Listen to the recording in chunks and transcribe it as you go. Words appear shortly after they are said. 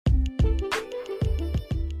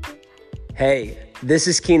Hey, this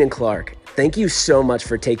is Keenan Clark. Thank you so much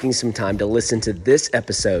for taking some time to listen to this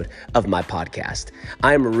episode of my podcast.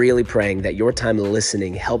 I'm really praying that your time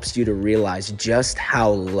listening helps you to realize just how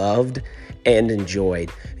loved and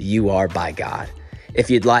enjoyed you are by God. If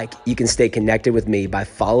you'd like, you can stay connected with me by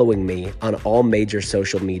following me on all major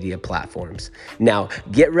social media platforms. Now,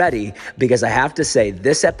 get ready because I have to say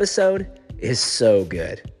this episode is so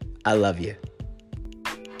good. I love you.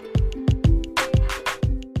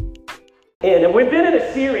 And we've been in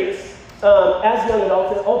a series as young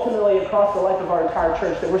adults and ultimately across the life of our entire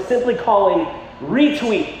church that we're simply calling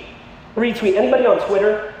Retweet. Retweet. Anybody on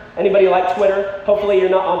Twitter? Anybody like Twitter? Hopefully you're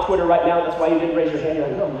not on Twitter right now. That's why you didn't raise your hand. You're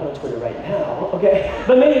like, no, I'm not on Twitter right now. Okay?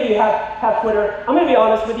 But many of you have Twitter. I'm going to be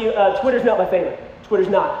honest with you. Twitter's not my favorite. Twitter's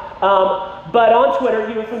not. But on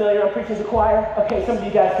Twitter, you are familiar. I'm preaching to the choir. Okay, some of you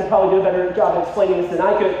guys could probably do a better job of explaining this than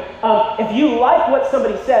I could. If you like what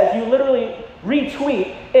somebody says, you literally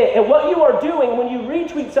retweet it. And what you are doing when you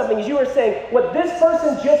retweet something is you are saying, what this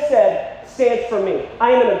person just said stands for me.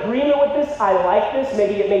 I am in agreement with this. I like this.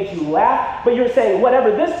 Maybe it made you laugh. But you're saying,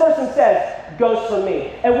 whatever this person says goes for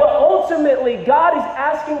me. And what ultimately God is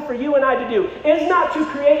asking for you and I to do is not to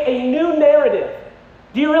create a new narrative.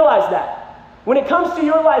 Do you realize that? When it comes to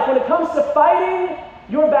your life, when it comes to fighting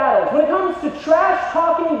your battles, when it comes to trash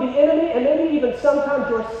talking the enemy and maybe even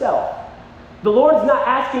sometimes yourself, the Lord's not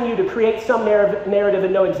asking you to create some narrative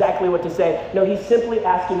and know exactly what to say. No, He's simply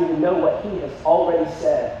asking you to know what He has already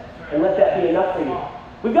said and let that be enough for you.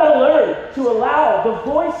 We've got to learn to allow the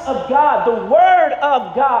voice of God, the Word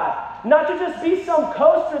of God, not to just be some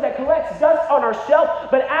coaster that collects dust on our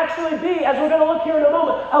shelf, but actually be, as we're going to look here in a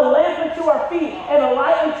moment, a lamp unto our feet and a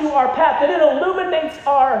light unto our path, that it illuminates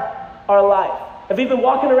our life. If you've been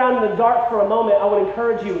walking around in the dark for a moment, I would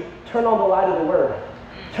encourage you, turn on the light of the Word.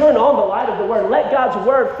 Turn on the light of the Word. Let God's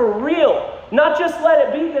Word for real. Not just let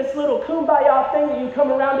it be this little kumbaya thing that you come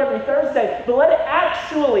around every Thursday, but let it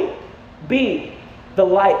actually be the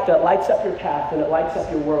light that lights up your path and it lights up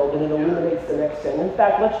your world and it illuminates the next thing. In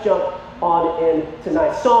fact, let's jump on in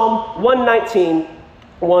tonight. Psalm 119,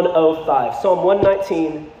 105. Psalm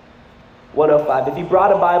 119, 105. If you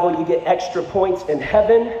brought a Bible, you get extra points in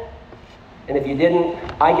heaven. And if you didn't,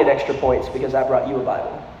 I get extra points because I brought you a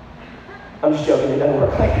Bible. I'm just joking, it doesn't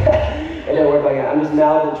work like that. It doesn't work like that. I'm just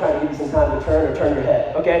now trying to give you some time to turn your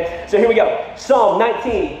head. Okay? So here we go. Psalm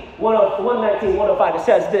 119, 105. It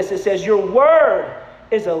says this. It says, your word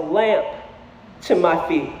is a lamp to my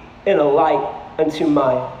feet and a light unto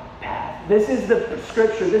my path. This is the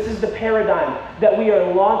scripture. This is the paradigm that we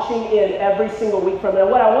are launching in every single week from now.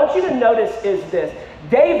 What I want you to notice is this.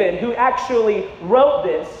 David, who actually wrote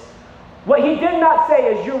this, what he did not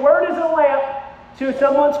say is, your word is a lamp to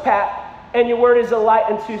someone's path, and your word is a light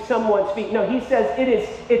unto someone's feet. No, he says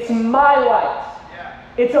it's my light. Yeah.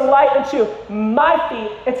 It's a light unto my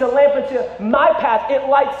feet. It's a lamp unto my path. It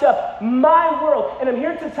lights up my world. And I'm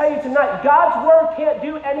here to tell you tonight, God's word can't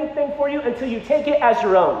do anything for you until you take it as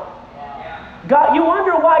your own. Yeah. God, you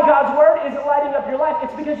wonder why God's word isn't lighting up your life.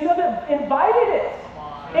 It's because you haven't invited it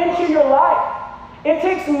into your life. It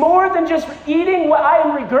takes more than just eating what I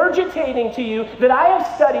am regurgitating to you that I have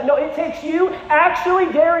studied. No, it takes you actually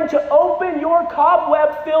daring to open your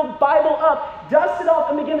cobweb-filled Bible up, dust it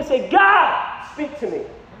off, and begin to say, God, speak to me.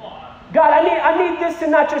 God, I need this to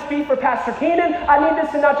not just be for Pastor Keenan. I need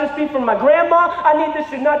this to not just be for my grandma. I need this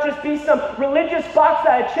to not just be some religious box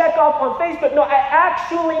that I check off on Facebook. No, I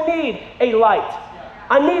actually need a light.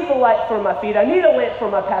 I need the light for my feet. I need a lamp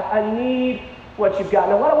for my path. I need what you've got.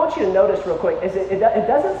 Now, what I want you to notice real quick is it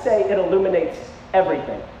doesn't say it illuminates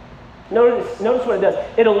everything. Notice what it does.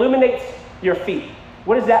 It illuminates your feet.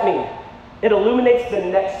 What does that mean? It illuminates the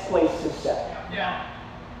next place to step. Yeah.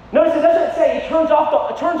 Notice it doesn't say it turns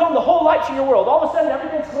on the whole light to your world. All of a sudden,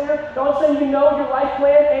 everything's clear. All of a sudden, you know your life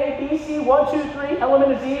plan, A, B, C, 1, 2, 3,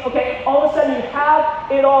 element of Z. Okay, all of a sudden, you have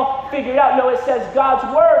it all figured out. No, it says God's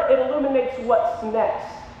word, it illuminates what's next.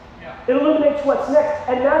 It illuminates what's next.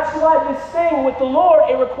 And that's why this thing with the Lord,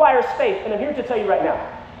 it requires faith. And I'm here to tell you right now,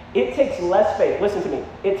 it takes less faith. Listen to me.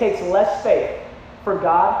 It takes less faith for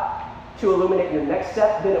God to illuminate your next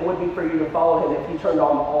step than it would be for you to follow Him if He turned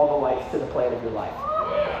on all the lights to the plan of your life.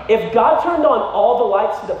 If God turned on all the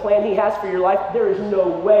lights to the plan He has for your life, there is no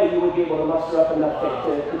way you would be able to muster up enough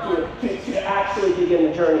faith to actually begin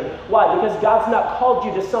the journey. Why? Because God's not called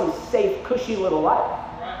you to some safe, cushy little life.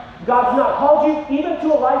 God's not called you even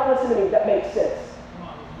to a life, listen to me, that makes sense.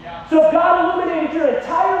 So if God illuminated your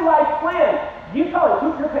entire life plan, you'd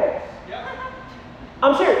probably poop your pants.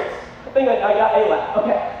 I'm serious. I think I got a laugh.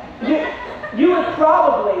 Okay. you'd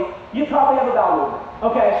probably have a bowel movement.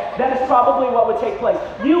 Okay, that is probably what would take place.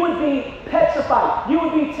 You would be petrified. You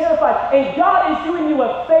would be terrified. And God is doing you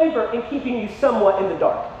a favor in keeping you somewhat in the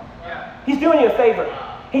dark. He's doing you a favor.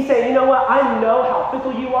 He's saying, you know what? I know how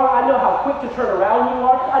fickle you are. I know how quick to turn around you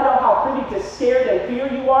are. I know how pretty to scared and fear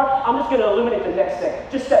you are. I'm just going to illuminate the next thing.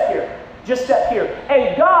 Just step here. Just step here.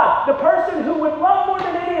 And God, the person who would love more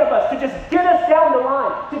than any of us to just get us down the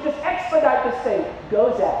line, to just expedite this thing,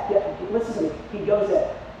 goes at, listen to me, he goes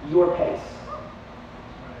at your pace.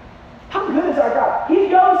 How good is our God? He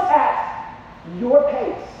goes at your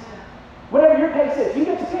pace. Whatever your pace is, you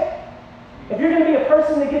get to pick. If you're going to be a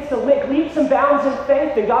person that gets to make leaps and bounds in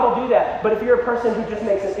faith, then God will do that. But if you're a person who just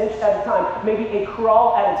makes an inch at a time, maybe a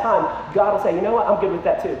crawl at a time, God will say, you know what, I'm good with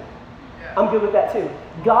that too. I'm good with that too.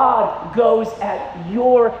 God goes at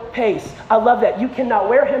your pace. I love that. You cannot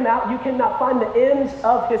wear him out. You cannot find the ends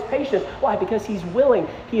of his patience. Why? Because he's willing.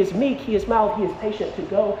 He is meek. He is mild. He is patient to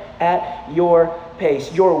go at your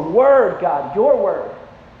pace. Your word, God, your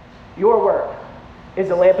word is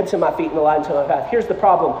a lamp unto my feet and a light unto my path. Here's the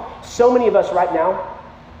problem. So many of us right now,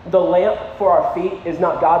 the lamp for our feet is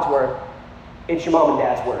not God's word. It's your mom and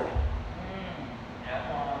dad's word.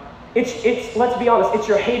 It's let's be honest, it's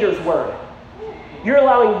your hater's word. You're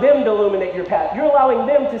allowing them to illuminate your path. You're allowing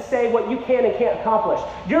them to say what you can and can't accomplish.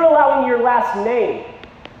 You're allowing your last name.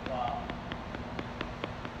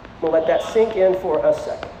 We'll let that sink in for a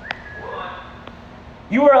second.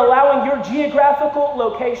 You are allowing your geographical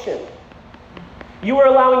location. You are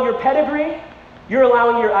allowing your pedigree. You're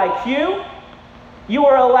allowing your IQ. You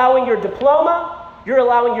are allowing your diploma. You're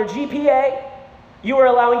allowing your GPA. You are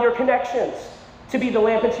allowing your connections to be the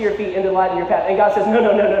lamp unto your feet and the light in your path. And God says,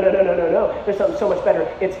 no. There's something so much better.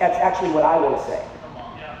 That's actually what I want to say.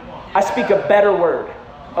 I speak a better word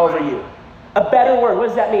over you. A better word. What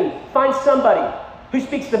does that mean? Find somebody who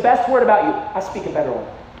speaks the best word about you. I speak a better one.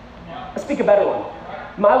 I speak a better one.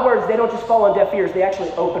 My words, they don't just fall on deaf ears. They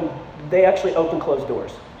actually open closed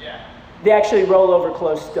doors. They actually roll over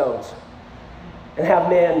closed stones and have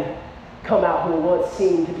men come out who once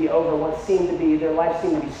seemed to be over, once seemed to be, their life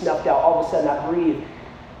seemed to be snuffed out. All of a sudden I breathe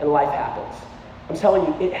and life happens. I'm telling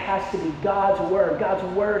you, it has to be God's word. God's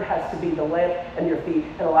word has to be the lamp in your feet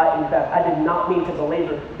and the light in your path. I did not mean to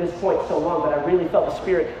belabor this point so long, but I really felt the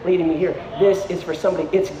Spirit leading me here. This is for somebody.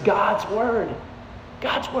 It's God's word.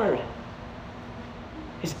 God's word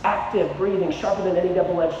is active, breathing, sharper than any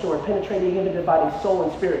double-edged sword, penetrating into dividing soul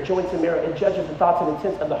and spirit, joints and marrow. It judges the thoughts and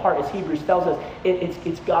intents of the heart, as Hebrews tells us.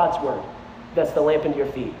 It's God's word that's the lamp into your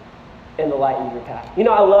feet and the light into your path. You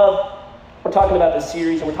know, we're talking about this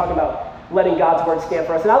series, and we're talking about letting God's word stand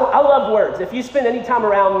for us. And I love words. If you spend any time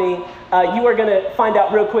around me, you are going to find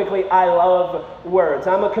out real quickly, I love words.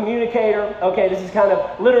 I'm a communicator. Okay, this is kind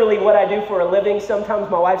of literally what I do for a living. Sometimes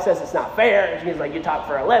my wife says it's not fair. She's like, you talk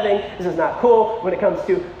for a living. This is not cool when it comes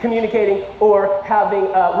to communicating or having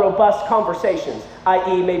robust conversations,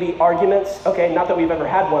 i.e. maybe arguments. Okay, not that we've ever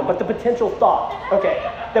had one, but the potential thought, okay,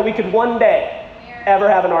 that we could one day ever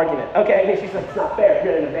have an argument. Okay, and she's like, it's not fair.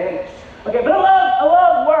 You're at an advantage. Okay, but I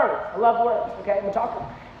love words. I love words, okay? I'm a talker,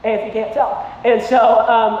 and if you can't tell. And so,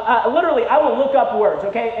 literally, I will look up words,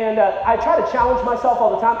 okay? And I try to challenge myself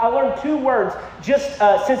all the time. I learned 2 words just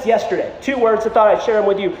since yesterday. 2 words, I thought I'd share them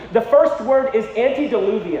with you. The first word is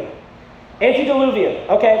antediluvian. Antediluvian,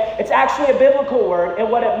 okay? It's actually a biblical word,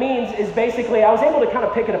 and what it means is basically, I was able to kind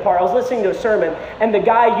of pick it apart. I was listening to a sermon, and the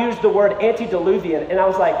guy used the word antediluvian, and I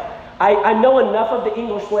was like, I know enough of the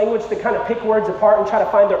English language to kind of pick words apart and try to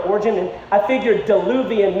find their origin, and I figured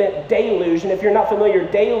diluvian meant deluge, and if you're not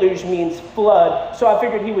familiar, deluge means flood, so I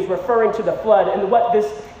figured he was referring to the flood, and what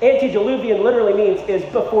this antediluvian literally means is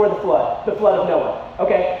before the flood of Noah,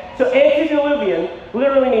 okay? So antediluvian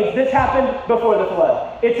literally means this happened before the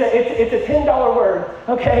flood. It's a $10 word,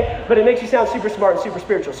 okay? But it makes you sound super smart and super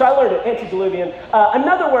spiritual. So I learned it, antediluvian.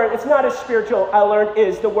 Another word, it's not as spiritual, I learned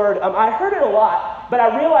is the word, I heard it a lot, but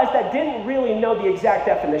I realized I didn't really know the exact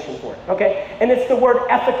definition for it, okay? And it's the word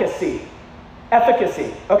efficacy.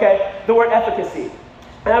 Efficacy, okay? The word efficacy.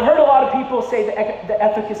 And I've heard a lot of people say the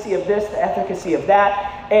efficacy of this, the efficacy of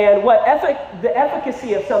that. And the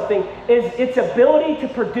efficacy of something is its ability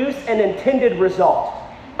to produce an intended result,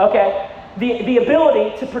 okay? The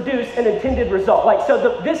ability to produce an intended result. Like,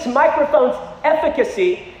 so this microphone's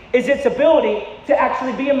efficacy is its ability to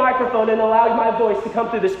actually be a microphone and allow my voice to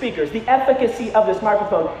come through the speakers. The efficacy of this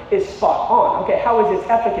microphone is spot on. Okay, how is its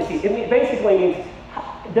efficacy? It basically means,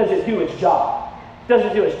 does it do its job? Does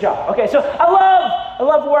it do its job? Okay, so I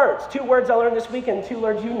love words. 2 words I learned this week, and 2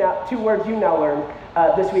 words you now learn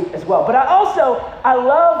this week as well. But I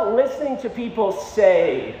love listening to people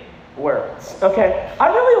say words, okay? I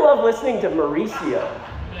really love listening to Mauricio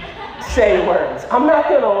say words. I'm not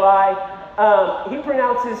going to lie. He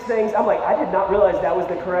pronounces things. I'm like, I did not realize that was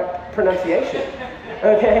the correct pronunciation,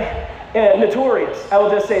 okay? Notorious. I will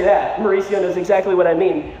just say that. Mauricio knows exactly what I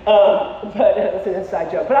mean. But it's an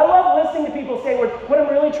inside joke. But I love listening to people say words. What I'm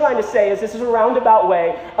really trying to say is this is a roundabout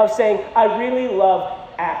way of saying I really love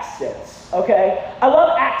accents, okay? I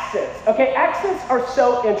love accents, okay? Accents are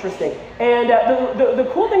so interesting. And the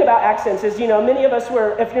cool thing about accents is, many of us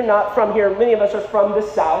if you're not from here, many of us are from the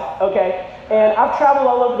South, okay? And I've traveled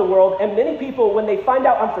all over the world, and many people, when they find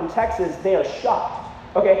out I'm from Texas, they are shocked.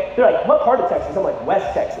 Okay, they're like, what part of Texas? I'm like,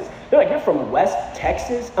 West Texas. They're like, you're from West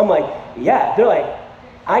Texas? I'm like, yeah. They're like,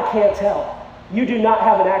 I can't tell. You do not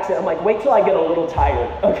have an accent. I'm like, wait till I get a little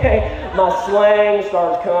tired, okay? My slang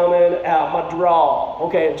starts coming out, my drawl,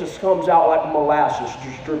 okay? It just comes out like molasses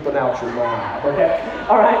just dripping out your mouth, okay?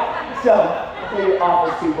 All right, so, for you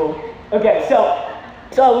office people. Okay, so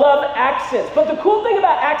I love accents. But the cool thing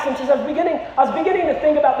about accents is I was beginning to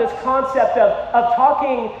think about this concept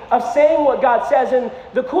of saying what God says. And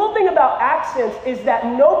the cool thing about accents is that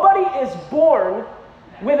nobody is born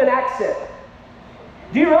with an accent.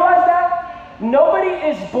 Do you realize that? Nobody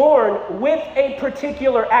is born with a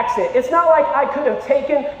particular accent. It's not like I could have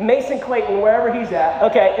taken Mason Clayton, wherever he's at,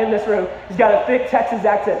 okay, in this room. He's got a thick Texas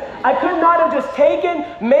accent. I could not have just taken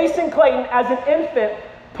Mason Clayton as an infant,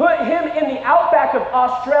 put him in the outback of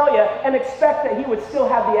Australia, and expect that he would still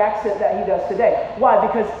have the accent that he does today. Why?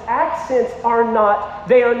 Because accents are not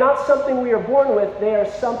something we are born with. They are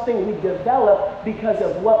something we develop because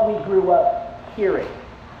of what we grew up hearing.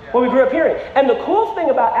 What we grew up hearing. And the cool thing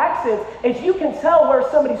about accents is you can tell where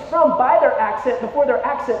somebody's from by their accent before their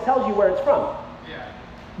accent tells you where it's from.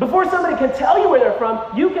 Before somebody can tell you where they're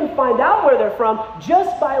from, you can find out where they're from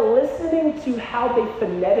just by listening to how they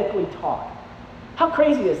phonetically talk. How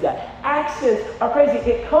crazy is that? Accents are crazy.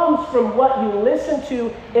 It comes from what you listen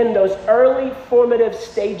to in those early formative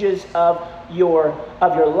stages of your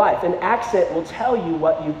life. An accent will tell you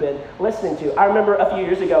what you've been listening to. I remember a few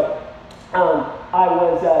years ago, I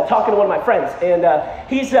was talking to one of my friends, and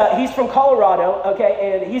he's from Colorado, okay,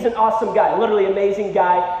 and he's an awesome guy, literally amazing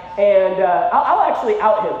guy, and I'll actually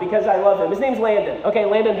out him because I love him. His name's Landon, okay,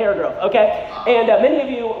 Landon Hairgrove, okay, and many of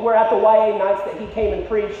you were at the YA nights that he came and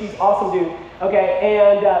preached. He's an awesome dude, okay,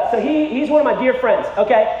 and so he's one of my dear friends,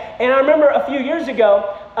 okay, and I remember a few years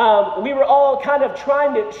ago, we were all kind of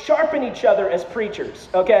trying to sharpen each other as preachers,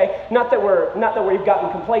 okay? Not that we've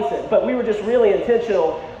gotten complacent, but we were just really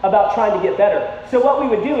intentional about trying to get better. So what we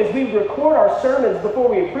would do is we would record our sermons before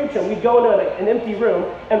we would preach them. We'd go into an empty room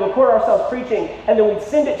and record ourselves preaching, and then we'd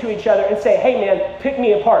send it to each other and say, hey man, pick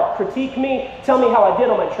me apart, critique me, tell me how I did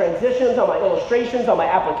on my transitions, on my illustrations, on my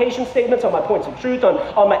application statements, on my points of truth,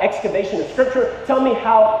 on my excavation of scripture. Tell me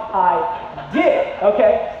how I did,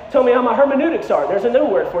 okay? Tell me how my hermeneutics are. There's a new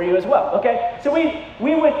word for you as well, okay? So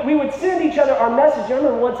we would send each other our message. I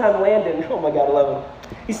remember one time Landon, oh my God, I love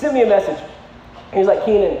him. He sent me a message. He was like,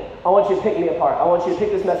 Keenan, I want you to pick me apart. I want you to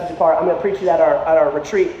pick this message apart. I'm going to preach it at our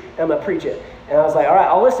retreat, and I'm going to preach it. And I was like, all right,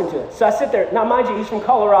 I'll listen to it. So I sit there. Now, mind you, he's from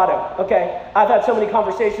Colorado, okay? I've had so many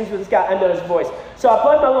conversations with this guy. I know his voice. So I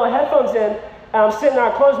plug my little headphones in, and I'm sitting there.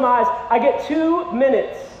 I close my eyes. I get 2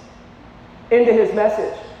 minutes into his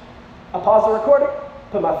message. I pause the recording,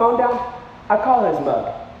 put my phone down. I call his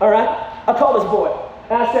mug, all right? I call this boy,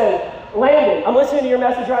 and I said, Landon, I'm listening to your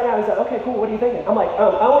message right now. He's like, okay, cool, what are you thinking? I'm like,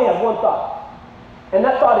 I only have one thought. And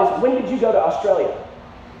that thought is, when did you go to Australia?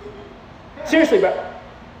 Seriously, bro.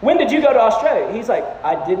 When did you go to Australia? He's like,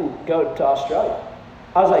 I didn't go to Australia.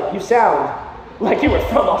 I was like, you sound like you were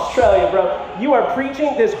from Australia, bro. You are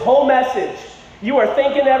preaching this whole message. You are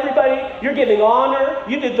thanking everybody. You're giving honor.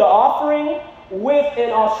 You did the offering with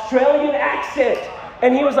an Australian accent.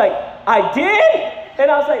 And he was like, I did? And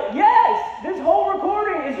I was like, yes, this whole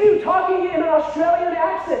recording is you talking in an Australian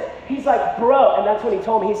accent. He's like, bro, and that's when he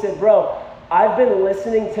told me, he said, bro, I've been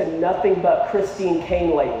listening to nothing but Christine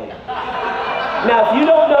Caine lately. Now, if you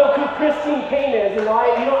don't know who Christine Caine is, and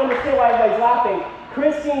you don't understand why everybody's laughing,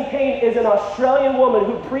 Christine Caine is an Australian woman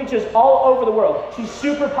who preaches all over the world. She's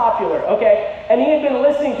super popular, okay? And he had been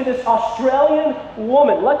listening to this Australian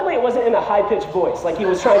woman. Luckily, it wasn't in a high-pitched voice, like he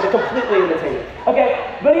was trying to completely imitate it,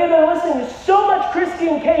 okay? But he had been listening to so much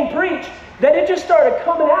Christine Caine preach that it just started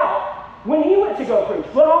coming out when he went to go preach.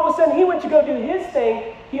 When all of a sudden he went to go do his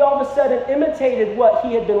thing, he all of a sudden imitated what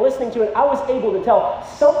he had been listening to, and I was able to tell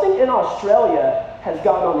something in Australia has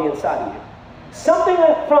gotten on the inside of you. Something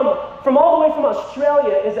from all the way from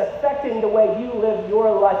Australia is affecting the way you live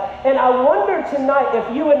your life. And I wonder tonight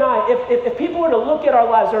if you and I, if people were to look at our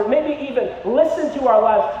lives or maybe even listen to our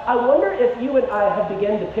lives, I wonder if you and I have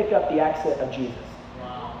begun to pick up the accent of Jesus.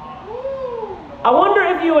 I wonder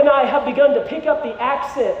if you and I have begun to pick up the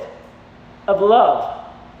accent of love,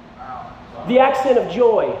 the accent of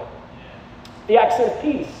joy, the accent of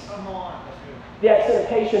peace, the accent of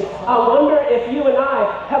patience. I wonder if you and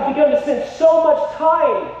I have begun to spend so much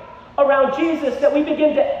time around Jesus that we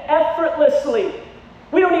begin to effortlessly,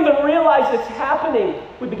 we don't even realize it's happening.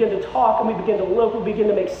 We begin to talk and we begin to look, we begin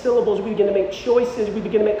to make syllables, we begin to make choices, we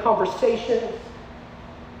begin to make conversations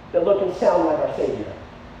that look and sound like our Savior.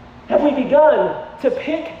 Have we begun to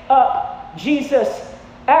pick up Jesus'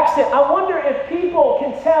 accent? I wonder if people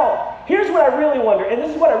can tell. Here's what I really wonder, and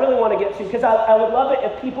this is what I really want to get to, because I would love it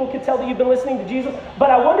if people could tell that you've been listening to Jesus, but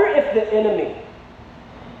I wonder if the enemy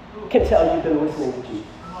can tell you've been listening to Jesus.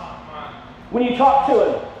 When you talk to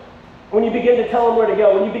him, when you begin to tell him where to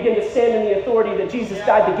go, when you begin to stand in the authority that Jesus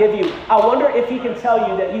died to give you, I wonder if he can tell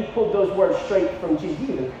you that you pulled those words straight from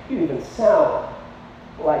Jesus. You even sound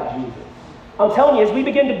like Jesus. I'm telling you, as we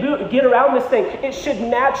begin to get around this thing, it should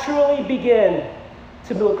naturally begin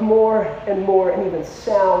to look more and more and even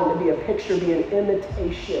sound and be a picture, be an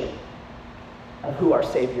imitation of who our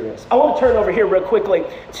Savior is. I want to turn over here real quickly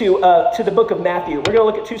to the book of Matthew. We're going to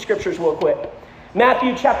look at two scriptures real quick.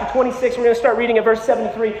 Matthew chapter 26, we're going to start reading at verse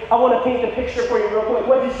 73. I want to paint the picture for you real quick.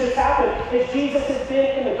 What just happened is Jesus has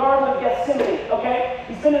been in the Garden of Gethsemane, okay?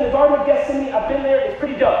 He's been in the Garden of Gethsemane. I've been there. It's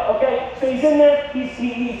pretty dope, okay? So he's in there. He's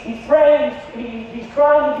praying. He's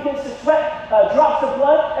crying. He begins to sweat drops of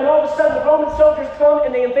blood. And all of a sudden, the Roman soldiers come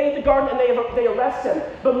and they invade the garden and they arrest him.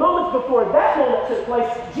 But moments before that moment took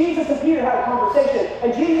place, Jesus and Peter had a conversation.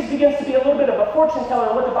 And Jesus begins to be a little bit of a fortune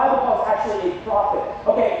teller, and what the Bible calls actually a prophet,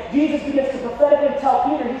 okay? Jesus begins to prophetically tell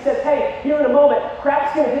Peter, he says, hey, here in a moment,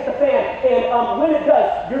 crap's going to hit the fan, and when it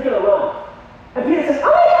does, you're going to run. And Peter says, I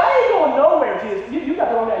ain't going nowhere, Jesus. You got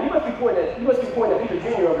the wrong guy. You must be pointing at Peter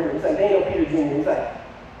Jr. over here. He's like, they ain't no Peter Jr. He's like,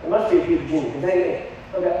 it must be a Peter Jr. because they ain't me.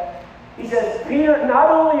 Okay? He says, Peter, not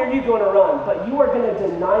only are you going to run, but you are going to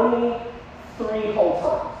deny me 3 whole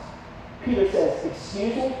times. Peter says,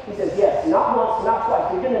 excuse me? He says, yes, not once, not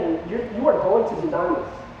twice. You are going to deny me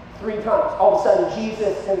 3 times. All of a sudden,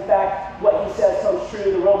 Jesus, in fact, what he says comes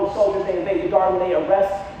true. The Roman soldiers, they invade the garden, they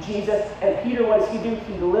arrest Jesus. And Peter, what does he do?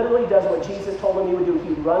 He literally does what Jesus told him he would do.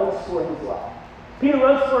 He runs for his life. Peter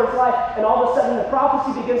runs for his life, and all of a sudden, the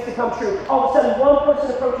prophecy begins to come true. All of a sudden, one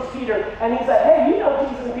person approaches Peter, and he's like, hey, you know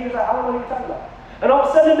Jesus. And Peter's like, I don't know what you're talking about. And all of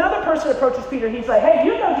a sudden, another person approaches Peter. He's like, hey,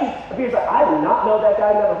 you know Jesus. And Peter's like, I do not know that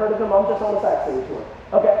guy. Never heard of him. I'm just on the sightseeing tour.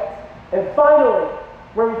 Okay? And finally,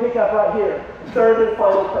 where we pick up right here, the third and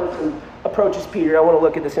final person approaches Peter. I want to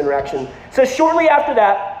look at this interaction. So shortly after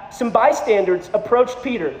that, some bystanders approached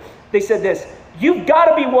Peter. They said this, you've got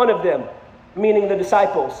to be one of them, meaning the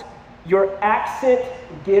disciples. Your accent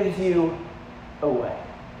gives you away.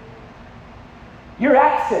 Your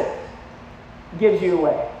accent gives you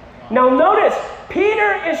away. Now notice,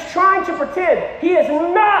 Peter is trying to pretend he is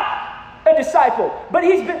not a disciple, but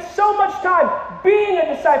he's spent so much time being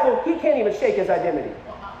a disciple, he can't even shake his identity.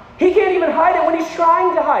 He can't even hide it when he's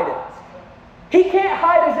trying to hide it. He can't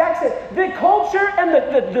hide his accent. The culture and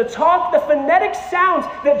the talk, the phonetic sounds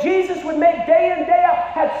that Jesus would make day in, day out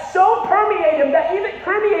had so permeated him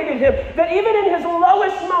that even in his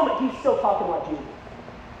lowest moment, he's still talking like Jesus.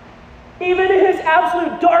 Even in his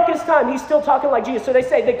absolute darkest time, he's still talking like Jesus. So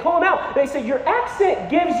they call him out. They say, your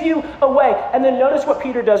accent gives you away. And then notice what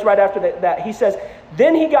Peter does right after that. He says,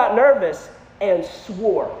 then he got nervous and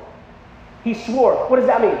swore. He swore. What does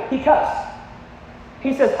that mean? He cussed.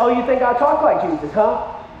 He says, oh, you think I talk like Jesus,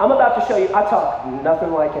 huh? I'm about to show you I talk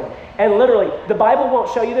nothing like him. And literally, the Bible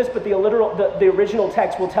won't show you this, but the original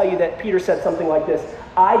text will tell you that Peter said something like this.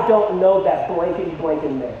 I don't know that blankety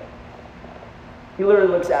blanking man. He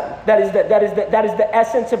literally looks at him. That is the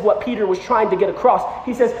essence of what Peter was trying to get across.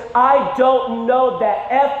 He says, I don't know that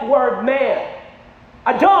F-word man.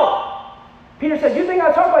 I don't. Peter says, you think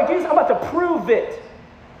I talk like Jesus? I'm about to prove it.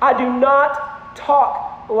 I do not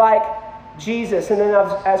talk like Jesus. And then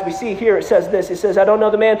as we see here, it says this. It says, I don't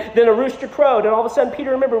know the man. Then a rooster crowed. And all of a sudden,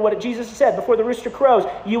 Peter remembered what Jesus said. Before the rooster crows,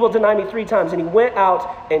 you will deny me 3 times. And he went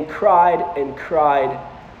out and cried and cried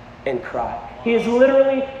and cried. He has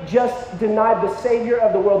literally just denied the Savior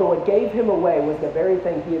of the world. And what gave him away was the very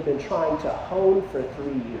thing he had been trying to hone for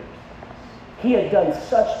 3 years. He had done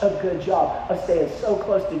such a good job of staying so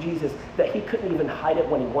close to Jesus that he couldn't even hide it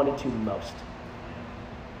when he wanted to most.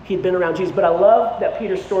 He'd been around Jesus. But I love that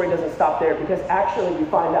Peter's story doesn't stop there, because actually we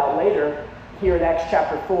find out later here in Acts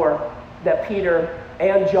chapter 4 that Peter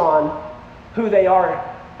and John, who they are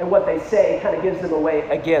and what they say kind of gives them away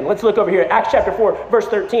again. Let's look over here at Acts chapter 4, verse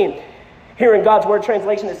 13. Here in God's Word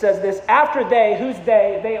translation, it says this: after they, who's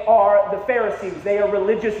they? They are the Pharisees. They are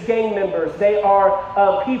religious gang members. They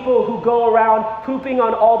are people who go around pooping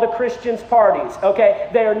on all the Christians' parties, okay?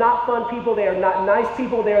 They are not fun people. They are not nice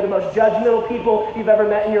people. They are the most judgmental people you've ever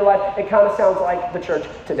met in your life. It kind of sounds like the church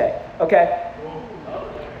today, okay?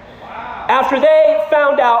 After they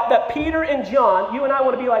found out that Peter and John, you and I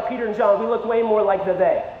want to be like Peter and John. We look way more like the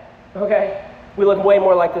they, okay? We look way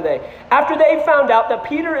more like the they. After they found out that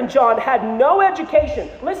Peter and John had no education,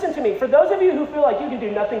 listen to me, for those of you who feel like you can do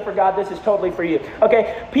nothing for God, this is totally for you,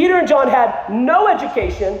 okay? Peter and John had no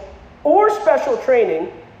education or special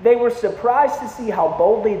training. They were surprised to see how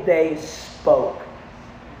boldly they spoke.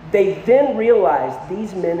 They then realized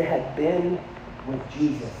these men had been with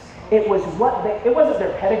Jesus. It wasn't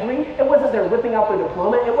their pedigree. It wasn't their whipping out their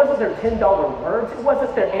diploma. It wasn't their $10 words. It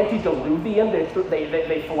wasn't their antediluvian they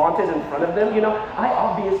flaunted in front of them. You know, I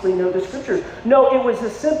obviously know the scriptures. No, it was the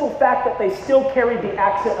simple fact that they still carried the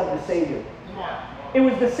accent of the Savior. It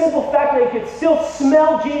was the simple fact that they could still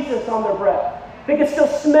smell Jesus on their breath. They could still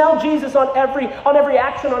smell Jesus on every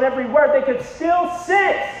action, on every word. They could still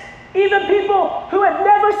sense. Even people who had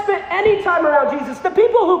never spent any time around Jesus, the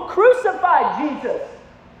people who crucified Jesus,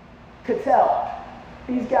 could tell,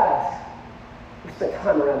 these guys who spent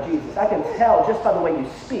time around Jesus. I can tell just by the way you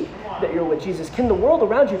speak that you're with Jesus. Can the world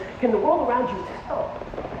around you tell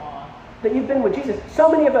that you've been with Jesus? So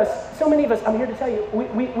many of us, I'm here to tell you,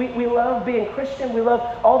 we love being Christian. We love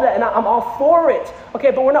all that, and I'm all for it. Okay,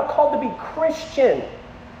 but we're not called to be Christian.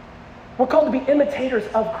 We're called to be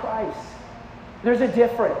imitators of Christ. There's a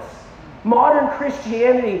difference. Modern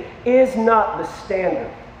Christianity is not the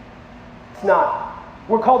standard. It's not.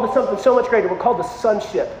 We're called to something so much greater. We're called to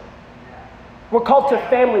sonship. We're called to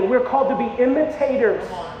family. We're called to be imitators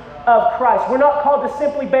of Christ. We're not called to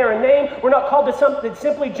simply bear a name. We're not called to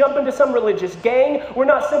simply jump into some religious gang. We're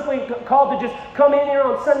not simply called to just come in here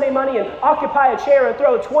on Sunday morning and occupy a chair and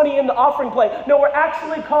throw a 20 in the offering plate. No, we're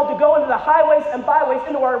actually called to go into the highways and byways,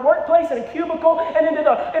 into our workplace and cubicle, and into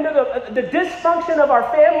the dysfunction of our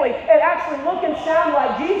family, and actually look and sound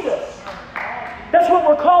like Jesus. That's what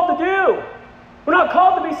we're called to do. We're not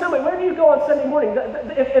called to be somebody. Where do you go on Sunday morning?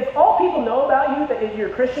 If all people know about you that you're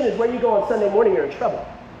a Christian is where you go on Sunday morning, you're in trouble.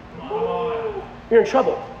 You're in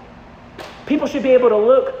trouble. People should be able to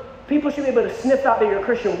look. People should be able to sniff out that you're a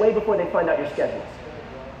Christian way before they find out your schedules.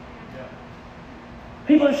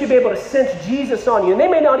 People should be able to sense Jesus on you. And they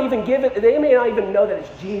may not even know that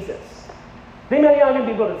it's Jesus. They may not even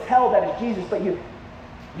be able to tell that it's Jesus, but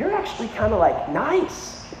you're actually kind of like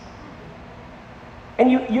nice. And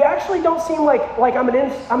you actually don't seem like I'm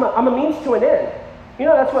a means to an end. You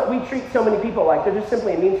know, that's what we treat so many people like. They're just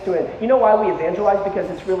simply a means to an end. You know why we evangelize? Because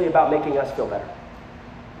it's really about making us feel better.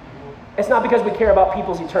 It's not because we care about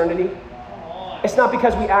people's eternity. It's not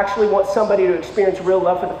because we actually want somebody to experience real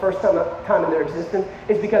love for the first time in their existence.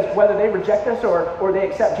 It's because whether they reject us or they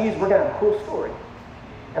accept Jesus, we're going to have a cool story.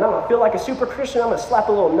 And I'm going to feel like a super Christian. I'm going to slap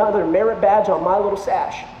another merit badge on my little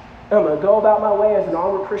sash. I'm going to go about my way as an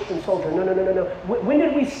armored Christian soldier. No. When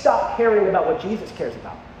did we stop caring about what Jesus cares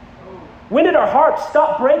about? When did our hearts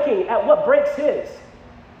stop breaking at what breaks his?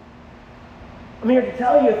 I'm here to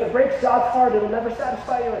tell you, if it breaks God's heart, it'll never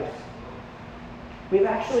satisfy yours. We've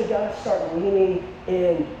actually got to start leaning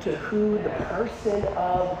into who the person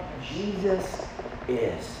of Jesus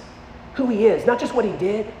is. Who he is, not just what he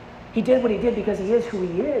did. He did what he did because he is who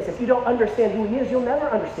he is. If you don't understand who he is, you'll never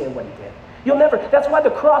understand what he did. That's why the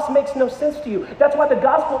cross makes no sense to you. That's why the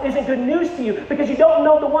gospel isn't good news to you, because you don't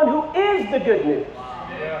know the one who is the good news.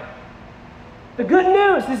 Yeah. The good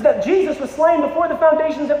news is that Jesus was slain before the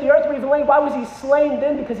foundations of the earth were even laid. Why was he slain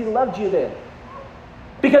then? Because he loved you then.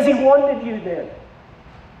 Because he wanted you then.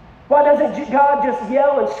 Why doesn't God just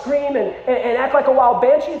yell and scream and act like a wild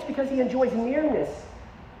banshee? It's because he enjoys nearness.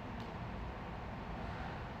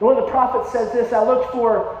 One of the prophets says this: I looked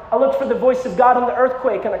for the voice of God in the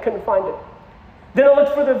earthquake and I couldn't find it. Then I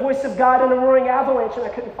looked for the voice of God in a roaring avalanche and I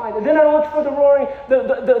couldn't find it. Then I looked for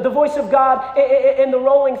the voice of God in the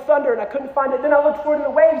rolling thunder and I couldn't find it. Then I looked for it in the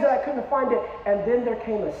waves and I couldn't find it. And then there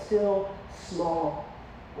came a still, small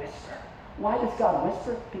whisper. Why does God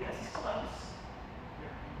whisper? Because he's close.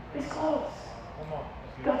 He's close.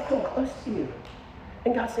 God's coming close to you.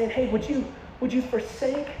 And God's saying, hey, would you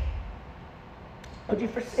forsake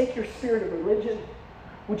your spirit of religion?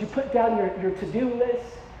 Would you put down your to-do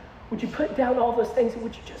list? Would you put down all those things and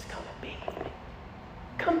would you just come and be with me?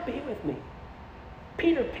 Come be with me.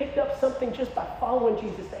 Peter picked up something just by following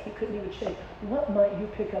Jesus that he couldn't even shake. What might you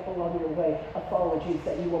pick up along your way of following Jesus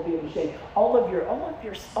that you won't be able to shake? All of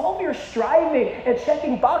your striving and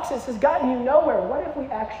checking boxes has gotten you nowhere. What if we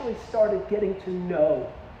actually started getting to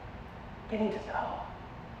know? Getting to know.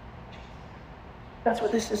 That's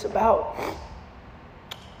what this is about.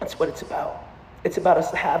 That's what it's about. It's about us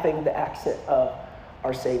having the accent of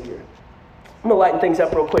our Savior. I'm going to lighten things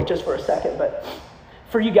up real quick just for a second, but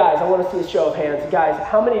for you guys, I want to see a show of hands. Guys,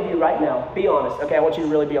 how many of you right now, be honest, okay, I want you to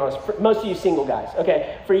really be honest. For most of you single guys,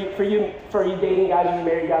 okay, for you dating guys and you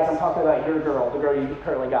married guys, I'm talking about your girl, the girl you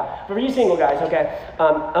currently got. But for you single guys, okay,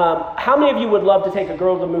 how many of you would love to take a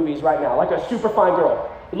girl to the movies right now, like a super fine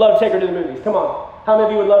girl? You'd love to take her to the movies, come on. How many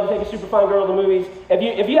of you would love to take a super fine girl to the movies?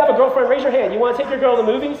 If you have a girlfriend, raise your hand. You want to take your girl to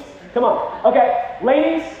the movies? Come on. Okay,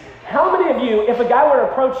 ladies, how many of you, if a guy were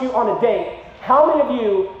to approach you on a date, how many of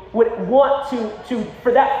you would want to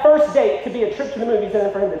for that first date to be a trip to the movies and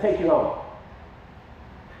then for him to take you home?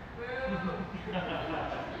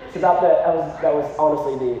 It's about that was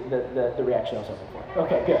honestly the reaction I was hoping for.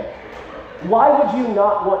 Okay, good. Why would you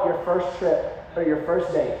not want your first trip or your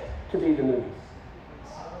first date to be the movies?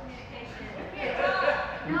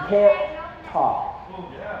 You can't talk.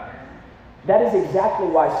 That is exactly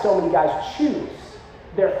why so many guys choose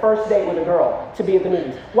their first date with a girl to be at the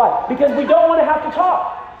movies. Why? Because we don't want to have to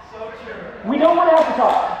talk. We don't want to have to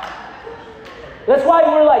talk. That's why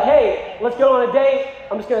we're like, hey, let's go on a date.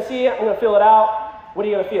 I'm just going to see it. I'm going to feel it out. What are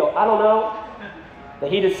you going to feel? I don't know. The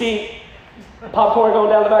heated seat, popcorn going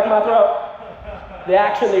down the back of my throat, the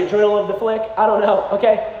action, the adrenaline of the flick. I don't know.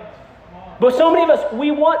 Okay. But so many of us, we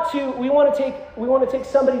want to take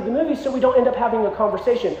somebody to the movies so we don't end up having a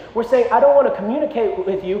conversation. We're saying, I don't want to communicate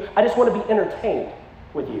with you. I just want to be entertained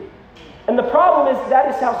with you. And the problem is that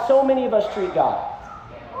is how so many of us treat God.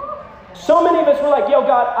 So many of us were like, yo,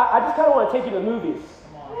 God, I just kind of want to take you to the movies.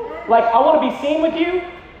 Like, I want to be seen with you.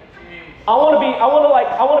 I want to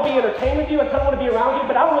be entertained with you. I kind of want to be around you,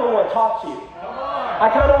 but I don't really want to talk to you. I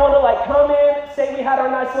kind of want to come in, say we had our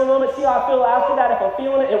nice little moment, see how I feel after that. If I'm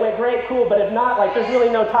feeling it, it went great, cool. But if not, there's really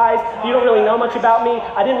no ties. You don't really know much about me.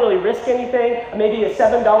 I didn't really risk anything. Maybe a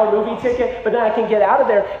 $7 movie ticket, but then I can get out of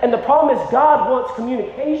there. And the problem is God wants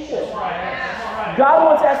communication. God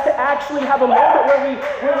wants us to actually have a moment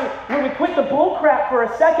where we quit the bull crap for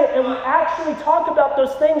a second and we actually talk about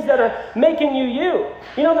those things that are making you you.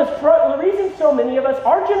 You know, the reason so many of us,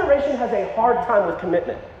 our generation has a hard time with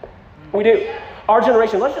commitment. We do. Our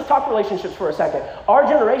generation, let's just talk relationships for a second. Our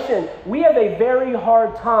generation, we have a very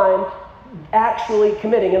hard time actually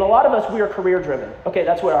committing. And a lot of us, we are career driven. Okay,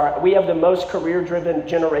 that's what we have the most career driven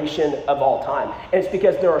generation of all time. And it's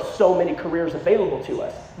because there are so many careers available to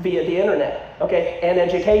us via the internet, okay, and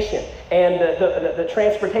education, and the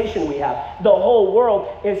transportation we have. The whole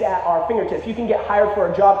world is at our fingertips. You can get hired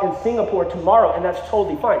for a job in Singapore tomorrow, and that's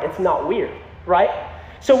totally fine. It's not weird, right?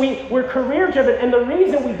 So we're career driven, and the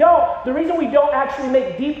reason we don't actually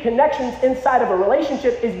make deep connections inside of a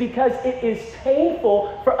relationship is because it is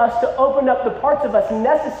painful for us to open up the parts of us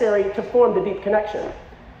necessary to form the deep connection.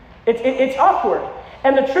 It's awkward.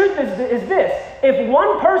 And the truth is this: if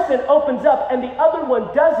one person opens up and the other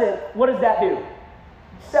one doesn't, what does that do? It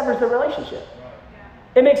severs the relationship.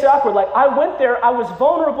 It makes it awkward. Like, I went there, I was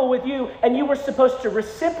vulnerable with you, and you were supposed to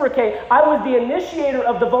reciprocate. I was the initiator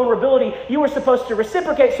of the vulnerability. You were supposed to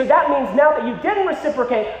reciprocate. So that means now that you didn't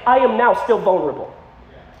reciprocate, I am now still vulnerable.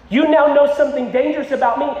 You now know something dangerous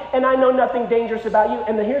about me, and I know nothing dangerous about you.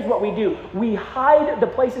 And then here's what we do. We hide the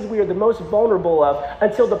places we are the most vulnerable of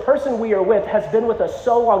until the person we are with has been with us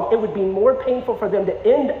so long, it would be more painful for them to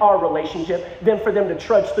end our relationship than for them to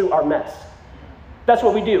trudge through our mess. That's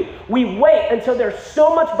what we do. We wait until there's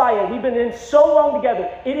so much buy-in. We've been in so long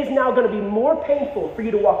together. It is now going to be more painful for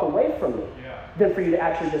you to walk away from me than for you to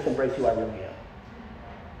actually just embrace who I really am.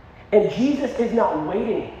 And Jesus is not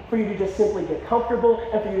waiting for you to just simply get comfortable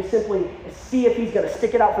and for you to simply see if he's going to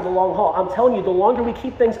stick it out for the long haul. I'm telling you, the longer we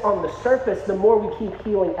keep things on the surface, the more we keep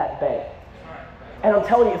healing at bay. And I'm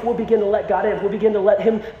telling you, if we'll begin to let God in, if we'll begin to let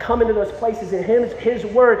him come into those places and his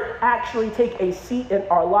word actually take a seat in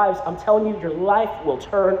our lives, I'm telling you, your life will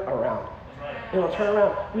turn around. It will turn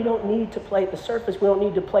around. We don't need to play at the surface. We don't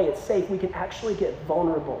need to play it safe. We can actually get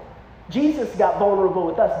vulnerable. Jesus got vulnerable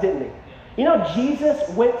with us, didn't he? You know, Jesus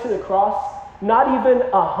went to the cross not even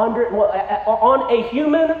on a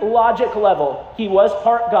human logic level. He was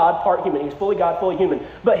part God, part human. He was fully God, fully human.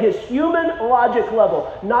 But his human logic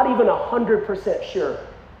level, not even 100% sure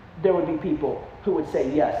there would be people who would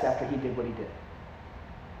say yes after he did what he did.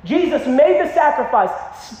 Jesus made the sacrifice,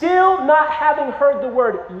 still not having heard the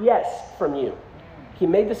word yes from you. He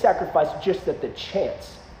made the sacrifice just that the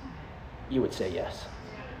chance you would say yes.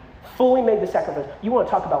 Fully made the sacrifice. You want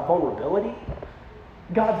to talk about vulnerability?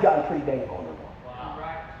 God's gotten pretty dang vulnerable.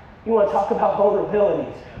 You want to talk about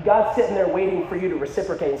vulnerabilities? God's sitting there waiting for you to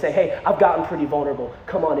reciprocate and say, hey, I've gotten pretty vulnerable.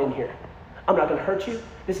 Come on in here. I'm not going to hurt you.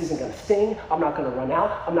 This isn't going to sting. I'm not going to run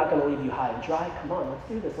out. I'm not going to leave you high and dry. Come on, let's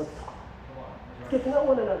do this. Let's talk. Let's get to know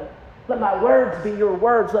one another. Let my words be your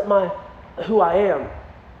words. Let who I am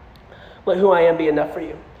be enough for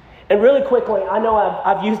you. And really quickly, I know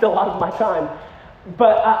I've used a lot of my time,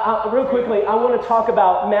 but real quickly, I want to talk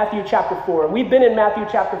about Matthew chapter 4. We've been in Matthew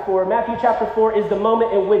chapter 4. Matthew chapter 4 is the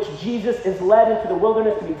moment in which Jesus is led into the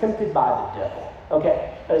wilderness to be tempted by the devil.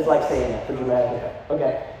 Okay? That is like saying that for dramatic effect.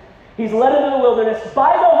 Okay? He's led into the wilderness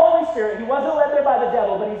by the Holy Spirit. He wasn't led there by the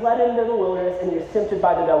devil, but he's led into the wilderness and he is tempted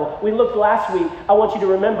by the devil. We looked last week. I want you to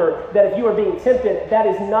remember that if you are being tempted, that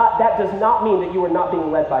does not mean that you are not being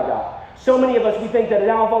led by God. So many of us, we think that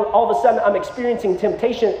now all of a sudden I'm experiencing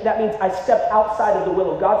temptation. That means I stepped outside of the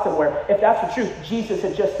will of God somewhere. If that's the truth, Jesus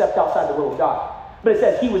had just stepped outside the will of God. But it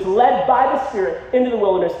says he was led by the Spirit into the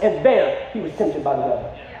wilderness, and there he was tempted by the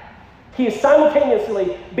devil. He is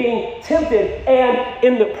simultaneously being tempted and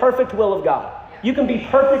in the perfect will of God. You can be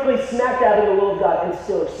perfectly smack dab in the will of God and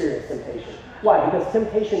still experience temptation. Why? Because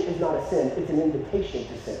temptation is not a sin. It's an invitation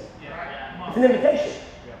to sin. It's an invitation.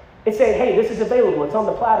 It's saying, hey, this is available. It's on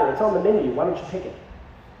the platter. It's on the menu. Why don't you pick it?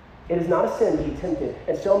 It is not a sin to be tempted.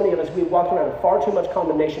 And so many of us, we've walked around with far too much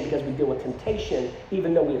condemnation because we deal with temptation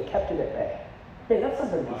even though we have kept it at bay. Man, that's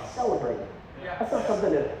something to be celebrated. That's not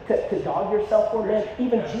something to dog yourself for, man.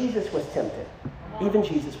 Even Jesus was tempted. Even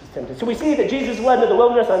Jesus was tempted. So we see that Jesus led into the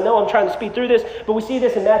wilderness. I know I'm trying to speed through this, but we see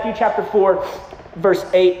this in Matthew chapter 4, verse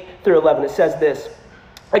 8 through 11. It says this.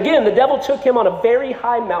 Again, the devil took him on a very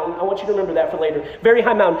high mountain. I want you to remember that for later. Very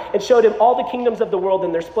high mountain. And showed him all the kingdoms of the world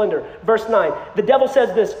in their splendor. Verse 9. The devil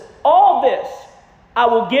says this. All this I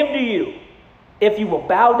will give to you if you will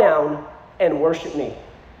bow down and worship me.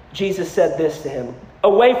 Jesus said this to him.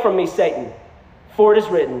 Away from me, Satan. For it is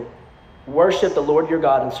written, worship the Lord your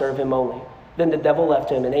God and serve him only. Then the devil left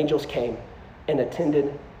him and angels came and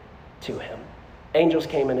attended to him. Angels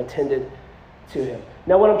came and attended to him.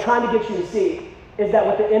 Now what I'm trying to get you to see is that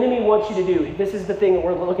what the enemy wants you to do, this is the thing that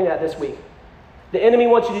we're looking at this week. The enemy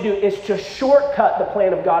wants you to do is to shortcut the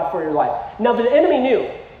plan of God for your life. Now the enemy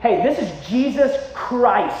knew, hey, this is Jesus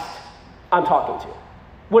Christ I'm talking to.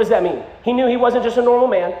 What does that mean? He knew he wasn't just a normal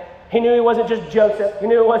man. He knew he wasn't just Joseph. He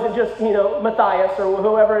knew it wasn't just, Matthias or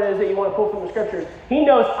whoever it is that you want to pull from the scriptures. He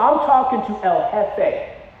knows I'm talking to El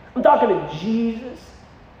Jefe. I'm talking to Jesus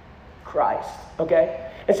Christ, okay?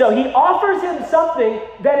 And so he offers him something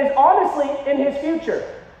that is honestly in his future.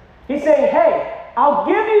 He's saying, hey, I'll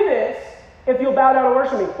give you this if you'll bow down and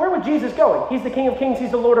worship me. Where was Jesus going? He's the King of Kings.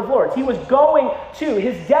 He's the Lord of Lords. He was going to,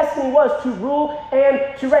 his destiny was to rule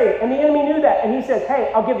and to reign. And the enemy knew that. And he says,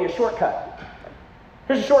 hey, I'll give you a shortcut.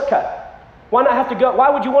 Here's a shortcut. Why not have to go? Why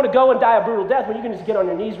would you want to go and die a brutal death when you can just get on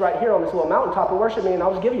your knees right here on this little mountaintop and worship me and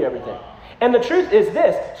I'll just give you everything? And the truth is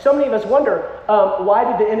this. So many of us wonder, why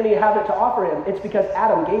did the enemy have it to offer him? It's because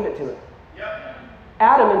Adam gave it to him. Yep.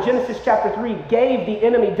 Adam in Genesis chapter 3 gave the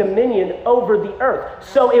enemy dominion over the earth.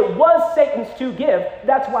 So it was Satan's to give.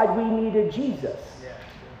 That's why we needed Jesus.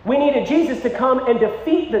 We needed Jesus to come and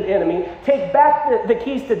defeat the enemy, take back the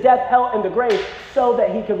keys to death, hell, and the grave so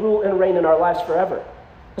that he could rule and reign in our lives forever.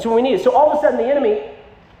 That's what we needed. So all of a sudden the enemy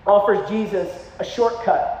offers Jesus a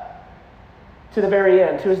shortcut to the very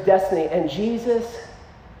end, to his destiny, and Jesus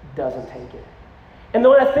doesn't take it. And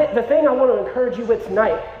the thing I want to encourage you with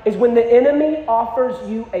tonight is when the enemy offers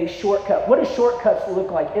you a shortcut. What do shortcuts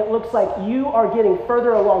look like? It looks like you are getting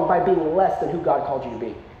further along by being less than who God called you to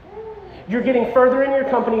be. You're getting further in your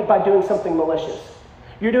company by doing something malicious.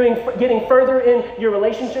 You're getting further in your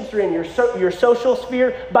relationships or in your social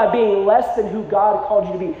sphere by being less than who God called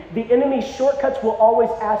you to be. The enemy's shortcuts will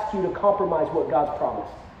always ask you to compromise what God's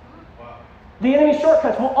promised. The enemy's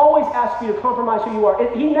shortcuts will always ask you to compromise who you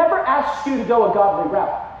are. He never asks you to go a godly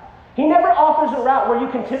route. He never offers a route where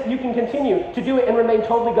you can continue to do it and remain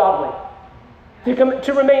totally godly.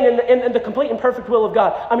 To remain in the complete and perfect will of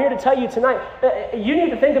God. I'm here to tell you tonight, you need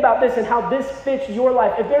to think about this and how this fits your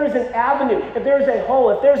life. If there is an avenue, if there is a hole,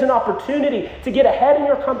 if there's an opportunity to get ahead in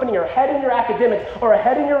your company or ahead in your academics or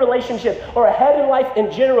ahead in your relationship or ahead in life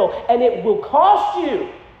in general, and it will cost you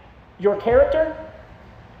your character,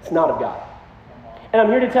 it's not of God. And I'm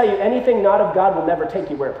here to tell you, anything not of God will never take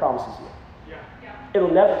you where it promises you. It'll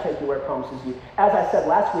never take you where it promises you. As I said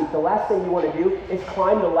last week, the last thing you want to do is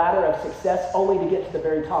climb the ladder of success only to get to the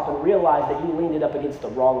very top and realize that you leaned it up against the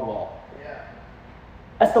wrong wall.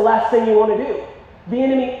 That's the last thing you want to do. The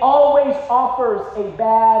enemy always offers a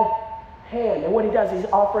bad hand. And what he does, he's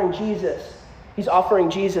offering Jesus. He's offering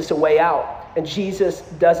Jesus a way out. And Jesus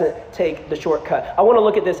doesn't take the shortcut. I want to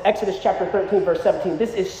look at this. Exodus chapter 13, verse 17.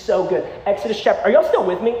 This is so good. Exodus chapter, are y'all still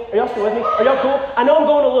with me? Are y'all still with me? Are y'all cool? I know I'm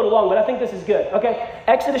going a little long, but I think this is good. Okay.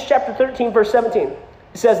 Exodus chapter 13, verse 17. It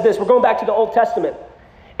says this. We're going back to the Old Testament.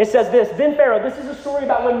 It says this. Then Pharaoh, this is a story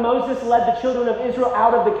about when Moses led the children of Israel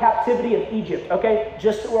out of the captivity of Egypt. Okay.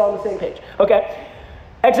 Just so we're on the same page. Okay.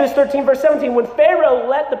 Exodus 13, verse 17, when Pharaoh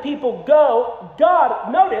let the people go,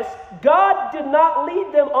 notice, God did not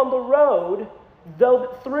lead them on the road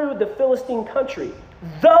through the Philistine country,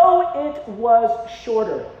 though it was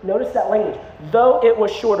shorter. Notice that language, though it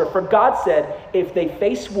was shorter. For God said, if they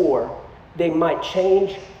face war, they might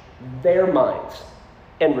change their minds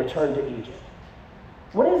and return to Egypt.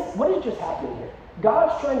 What is just happening here?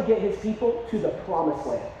 God's trying to get his people to the promised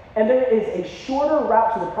land. And there is a shorter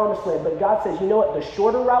route to the promised land, but God says, you know what? The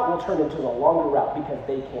shorter route will turn into the longer route because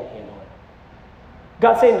they can't handle it.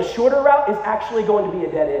 God's saying the shorter route is actually going to be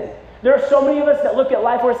a dead end. There are so many of us that look at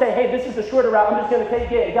life and say, hey, this is the shorter route. I'm just going to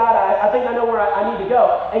take it. God, I think I know where I need to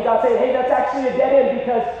go. And God's saying, hey, that's actually a dead end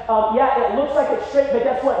because, it looks like it's straight, but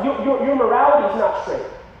guess what? Your morality is not straight.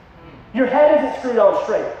 Your head isn't screwed on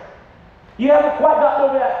straight. You haven't quite gotten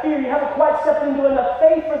over that fear. You haven't quite stepped into enough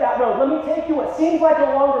faith for that road. Let me take you what seems like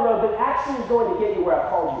a longer road, but actually is going to get you where I've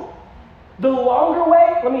called you. The longer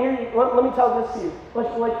way, let me hear you. Let me tell this to you.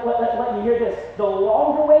 Let you hear this. The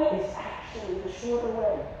longer way is actually the shorter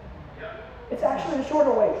way. It's actually the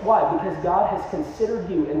shorter way. Why? Because God has considered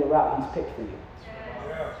you in the route he's picked for you.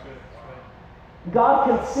 God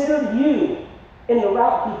considered you in the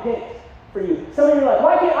route he picked for you. Some of you are like,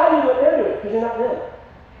 why can't I do what they're doing? Because you're not them.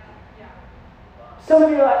 Some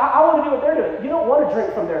of you are like, I want to do what they're doing. You don't want to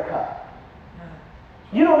drink from their cup.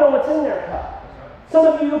 You don't know what's in their cup. Some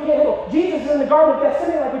of you can't handle. Jesus is in the Garden of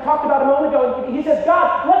Gethsemane, like we talked about a moment ago, and he says,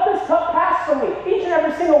 God, let this cup pass from me. Each and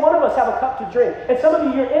every single one of us have a cup to drink. And some of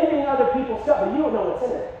you, you're envying other people's cup, but you don't know what's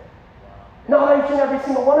in it. Not each and every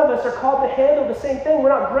single one of us are called to handle the same thing.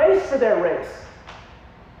 We're not graced for their race.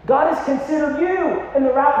 God has considered you in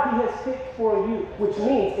the route he has picked for you, which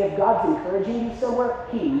means if God's encouraging you somewhere,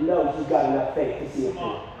 he knows you've got enough faith to see it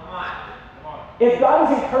through. If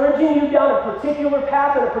God is encouraging you down a particular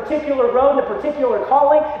path and a particular road and a particular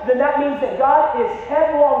calling, then that means that God is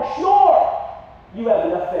headlong sure you have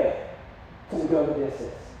enough faith to go the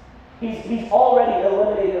distance. He's already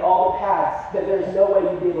eliminated all the paths that there's no way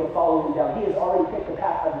you'd be able to follow him down. He has already picked the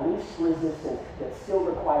path of least resistance that still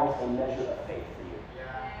requires a measure of faith for you.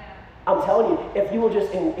 I'm telling you, if you will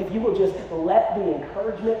just let the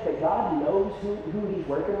encouragement that God knows who he's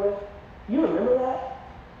working with, you remember that?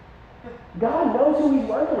 God knows who he's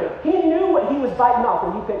working with. He knew what he was biting off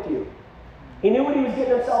when he picked you. He knew what he was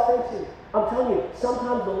getting himself into. I'm telling you,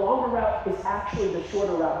 sometimes the longer route is actually the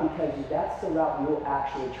shorter route because that's the route you'll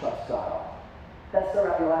actually trust God on. That's the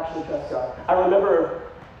route you'll actually trust God. I remember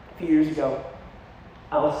a few years ago,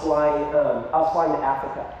 I was flying to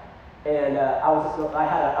Africa. And I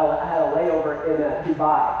had a layover in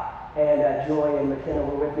Dubai, and Joy and McKenna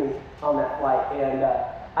were with me on that flight. And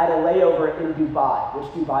I had a layover in Dubai, which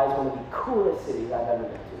Dubai is one of the coolest cities I've ever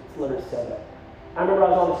been to. It's literally so good. I remember I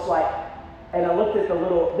was on this flight, and I looked at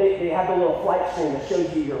they have the little flight screen that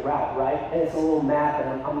shows you your route, right? And it's a little map,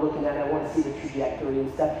 and I'm looking at it. I want to see the trajectory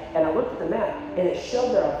and stuff. And I looked at the map, and it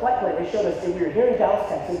showed that our flight plan. It showed us that we were here in Dallas,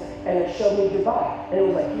 Texas, and it showed me Dubai, and it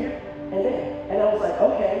was like here and there. And I was like,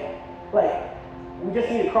 okay. Like, we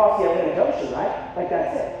just need to cross the Atlantic Ocean, right? Like,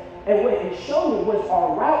 that's it. And what it showed me was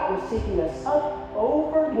our route was taking us up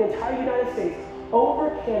over the entire United States, over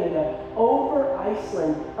Canada, over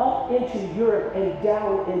Iceland, up into Europe, and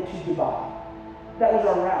down into Dubai. That was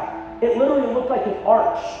our route. It literally looked like an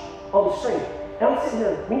arch on the string. And I'm sitting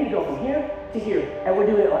there, we need to go from here to here, and we're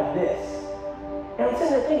doing it like this. And I'm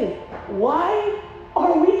sitting there thinking, why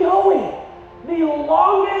are we going the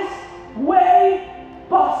longest way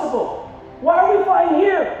possible? Why are we flying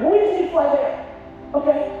here when we just need to fly there?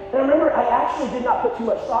 Okay? And I remember I actually did not put too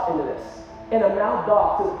much thought into this. And I mouthed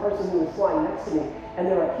off to the person who was flying next to me. And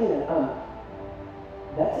they're like, Keenan,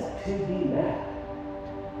 that's a 2D map.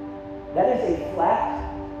 That is a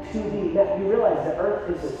flat 2D map. You realize the Earth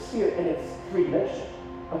is a sphere and it's three-dimensional.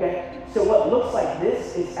 Okay? So what looks like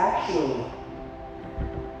this is actually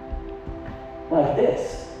like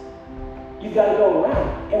this. You've got to go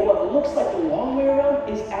around. And what looks like the long way around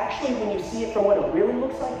is actually, when you see it from what it really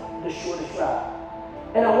looks like, the shortest route.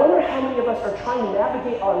 And I wonder how many of us are trying to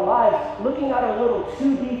navigate our lives looking at our little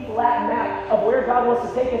 2D flat map of where God wants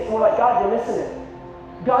to take us, and we're like, God, you're missing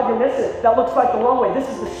it. God, you're missing it. That looks like the long way. This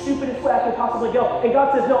is the stupidest way I can possibly go. And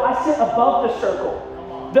God says, no, I sit above the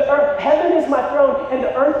circle. The earth, heaven is my throne, and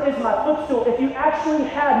the earth is my footstool. If you actually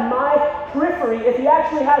had my periphery, if you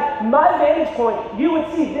actually had my vantage point, you would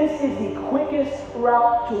see this is the quickest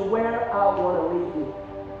route to where I want to lead you.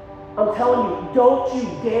 I'm telling you, don't you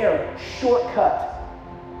dare shortcut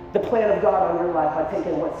the plan of God on your life by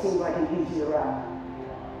taking what seems like an easier route.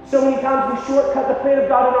 So many times we shortcut the plan of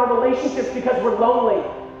God in our relationships because we're lonely.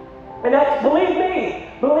 And that, believe me,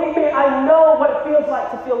 I know what it feels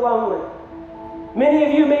like to feel lonely. Many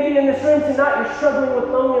of you maybe in this room tonight, you're struggling with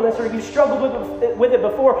loneliness, or you struggled with it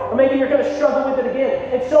before, or maybe you're going to struggle with it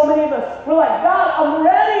again. And so many of us, we're like, God, I'm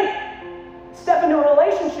ready. Step into a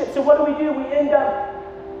relationship. So what do? We end up,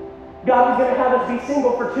 God was going to have us be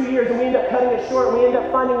single for 2 years, and we end up cutting it short, and we end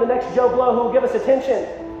up finding the next Joe Blow who will give us attention.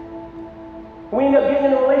 We end up getting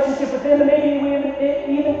in a relationship with them, and maybe we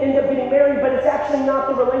even end up getting married, but it's actually not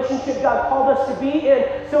the relationship God called us to be in.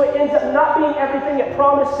 So it ends up not being everything it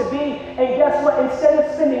promised to be. And guess what? Instead of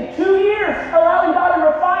spending 2 years allowing God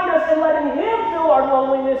to refine us and letting Him fill our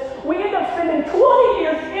loneliness, we end up spending 20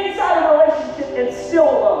 years inside a relationship and still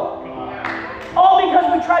alone. All because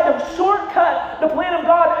we tried to shortcut the plan of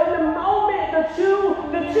God. And the moment, the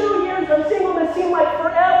two years of singleness seemed like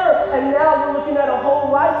forever. And now we're looking at a whole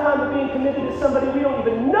lifetime of being committed to somebody we don't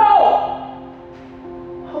even know.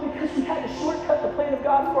 All because we had to shortcut the plan of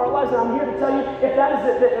God for our lives. And I'm here to tell you, if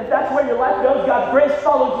that's where your life goes, God's grace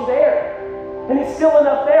follows you there. And it's still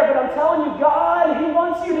enough there. But I'm telling you, God, He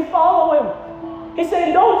wants you to follow Him. He's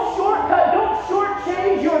saying, don't shortcut, don't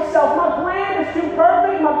shortchange yourself. My plan is too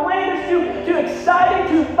perfect. My plan is too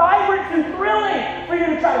exciting, too vibrant, too thrilling for you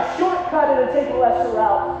to try to shortcut it and take a lesser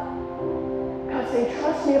route. God's saying,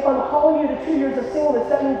 trust me, if I'm calling you to 2 years of singleness,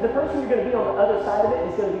 that means the person you're going to be on the other side of it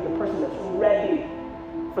is going to be the person that's ready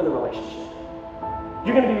for the relationship.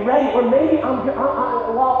 You're going to be ready, or maybe while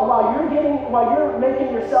you're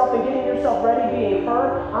making yourself and getting yourself ready being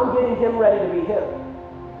her, I'm getting him ready to be him.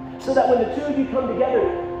 So that when the two of you come together,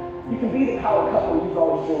 you can be the power couple you've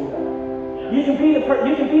always dreamed of. You can be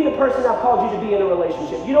the person I've called you to be in a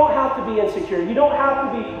relationship. You don't have to be insecure. You don't have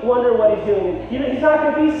to be wondering what he's doing. He's not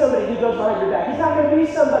going to be somebody who goes behind your back. He's not going to be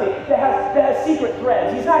somebody that has secret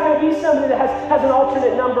threads. He's not going to be somebody that has an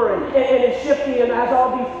alternate number and is shifty and has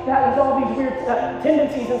all these weird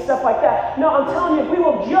tendencies and stuff like that. No, I'm telling you, if we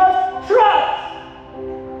will just trust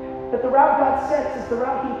that the route God sets is the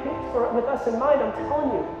route He picked with us in mind, I'm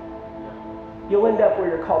telling you, you'll end up where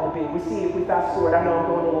you're called to be. We see, if we fast forward, I know I'm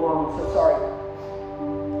going a little long, I'm so sorry.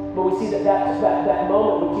 But we see that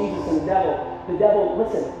moment with Jesus and the devil,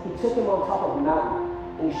 listen, he took him on top of a mountain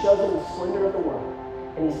and he shows him the splendor of the world.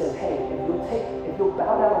 And he says, hey, if you'll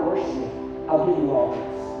bow down and worship me, I'll give you all this.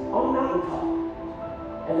 On a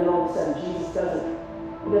mountaintop. And then all of a sudden, Jesus doesn't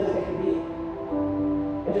take the deal.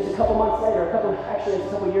 And just a couple months later, a couple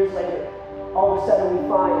years later, all of a sudden we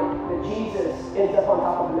find that Jesus ends up on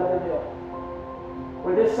top of another hill.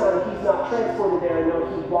 Where this time he's not transported there, no,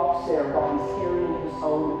 he walks there while he's carrying his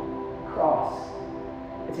own cross.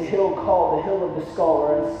 It's a hill called the Hill of the Skull,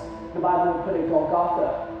 or as the Bible would put it,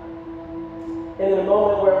 Golgotha. And in a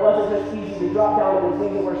moment where it wasn't just easy to drop down on his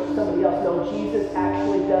knees and worship somebody else, no, Jesus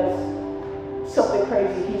actually does something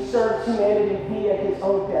crazy. He serves humanity via his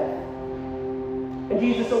own death. And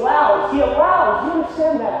Jesus allows, you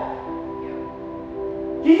understand that?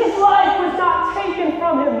 Jesus' life was not taken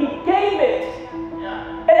from him, he gave it.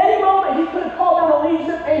 At any moment, he could have called down a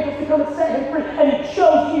legion of angels to come and set him free, and he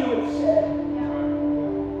chose you instead.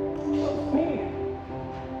 He chose me.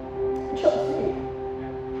 He chose me.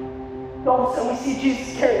 And all of a sudden, we see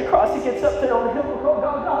Jesus carrying the cross. He gets up there on the hill called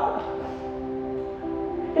Golgotha.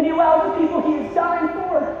 And he allows the people he is dying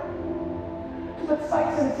for to put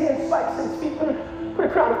spikes in his hands, spikes in his feet, put a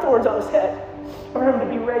crown of thorns on his head, for him to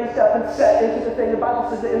be raised up and set into the thing. The Bible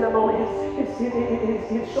says that in that moment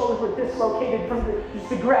his shoulders were dislocated from just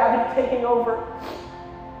the gravity taking over.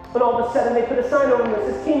 And all of a sudden they put a sign over him that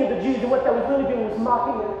says King of the Jews, and what that was really doing was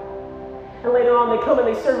mocking him. And later on they come and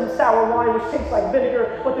they serve him sour wine, which tastes like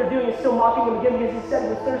vinegar. What they're doing is still mocking him again because he said he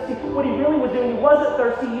was thirsty. What he really was doing, he wasn't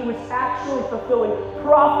thirsty, he was actually fulfilling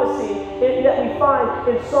prophecy that we find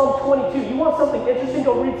in Psalm 22. You want something interesting?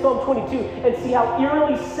 Go read Psalm 22 and see how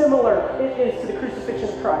eerily similar it is to the crucifixion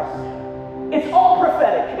of Christ. It's all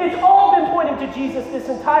prophetic. It's all been pointing to Jesus this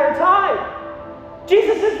entire time.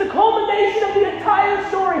 Jesus is the culmination of the entire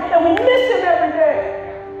story, and we miss him every day.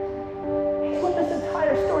 He's what this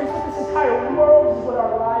entire story is, what this entire world is, what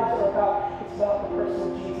our lives are about. It's about the person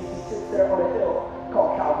of Jesus. He sits there on a hill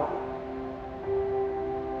called Calvary.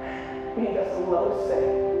 He does the lowest thing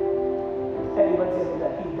anyone's ever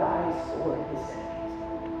done. He dies for his enemies.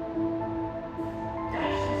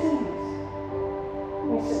 Dies for his enemies.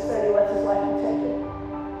 And he sits there and he lets his life be taken.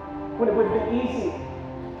 when it would have been easy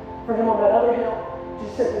for him on that other hill,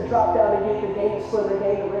 just simply drop down and gain the splendor,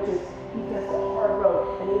 gain the riches. He does the hard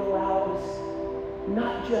road, and he allows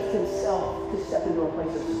not just himself to step into a place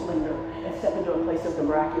of splendor and step into a place of the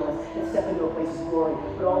miraculous and step into a place of glory,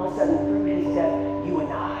 but all of a sudden through his death, you and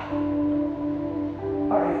I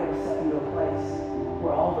are able to step into a place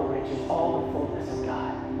where all the riches, all the fullness of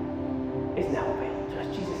God is now available to us.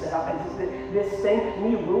 Jesus said, this thing,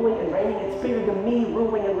 me ruling and reigning, it's bigger than me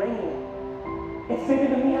ruling and reigning. It's bigger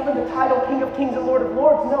than me having the title King of Kings and Lord of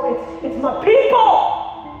Lords. No, it's my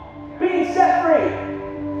people being set free.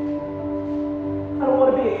 I don't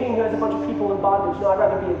want to be a king who has a bunch of people in bondage. No, I'd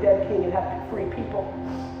rather be a dead king and have free people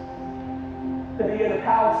than be in a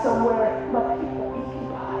palace somewhere. My people eking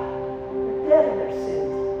by. They're dead in their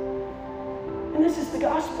sins. And this is the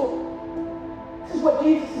gospel. This is what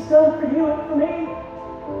Jesus has done for you and for me.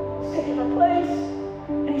 He's taken our place.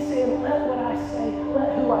 And he's saying, let what I say,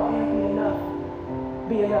 let who I am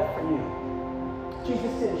be enough for you.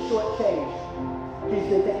 Jesus didn't shortchange. Jesus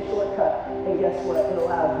didn't take a shortcut. And guess what? It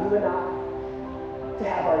allowed you and I to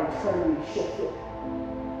have our eternity shifted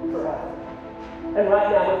forever. And right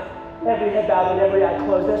now, with every head bowed and every eye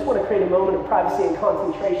closed, I just want to create a moment of privacy and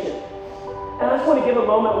concentration. And I just want to give a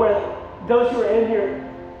moment where those who are in here,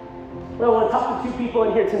 I want to talk to two people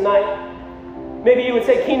in here tonight. Maybe you would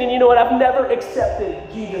say, Keenan, you know what? I've never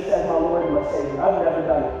accepted Jesus as my Lord and my Savior. I've never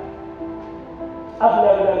done it.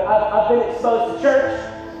 I've been exposed to church.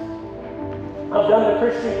 I've done the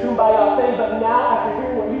Christian kumbaya thing, but now after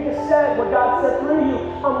hearing what you just said, what God said through you,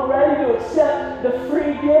 I'm ready to accept the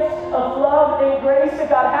free gift of love and grace that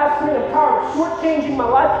God has for me. I'm tired of shortchanging my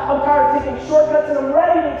life. I'm tired of taking shortcuts, and I'm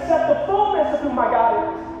ready to accept the fullness of who my God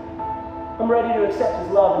is. I'm ready to accept His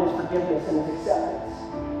love and His forgiveness and His acceptance.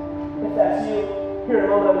 If that's you, here in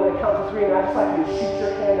a moment I'm going to count to 3, and I'd just like you to shoot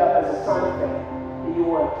your hand up as a sign of faith that you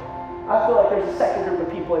want. I feel like there's a second group of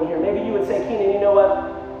people in here. Maybe you would say, Keenan, you know what?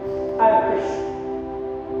 I'm a Christian.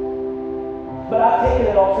 But I've taken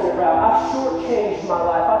an alternate route. I've shortchanged my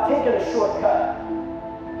life. I've taken a shortcut.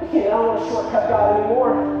 But Keenan, I don't want to shortcut God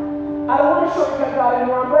anymore. I don't want to shortcut God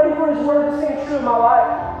anymore. I'm ready for His word to stand true in my life.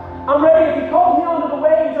 I'm ready. If He calls me onto the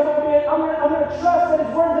waves, I'm going to trust that His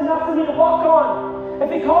word is enough for me to walk on. If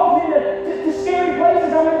He calls me to scary places,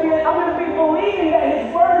 I'm going to be believing that His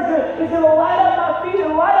word is going to light up my feet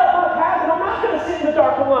and light up my path, and I'm not going to sit in the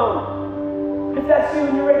dark alone. If that's you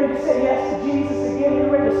and you're ready to say yes to Jesus again, you're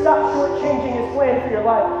ready to stop shortchanging His plan for your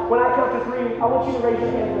life. When I count to 3, I want you to raise your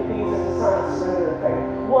hand with these as a sign of surrender and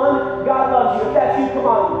faith. 1, God loves you. If that's you, come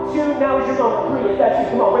on. 2, now is your moment. 3, if that's you,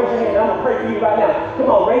 come on, raise your hand. I'm going to pray for you right now. Come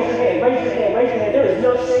on, raise your hand, raise your hand, raise your hand. There is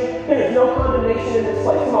no shame. There is no condemnation in this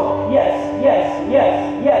place. Come on. Yes, yes, yes,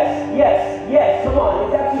 yes, yes, yes. Come on.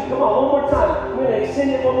 If that's you, come on. One more time. We're going to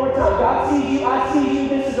extend it one more time. God sees you. I see you.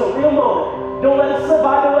 This is a real moment. Don't let it slip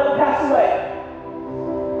by. Don't let it pass away.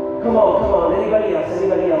 Come on, come on. Anybody else?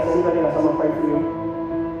 Anybody else? Anybody else? I'm going to pray for you.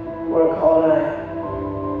 We're going to call it a night.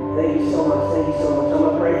 Thank you so much. Thank you so much. I'm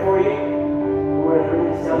going to pray for you. We're going to bring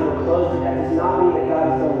this down to a close, but that does not mean that God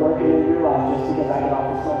is done working in your life just because I get off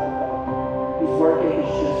this microphone. He's working.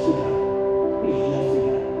 He's just begun. He's just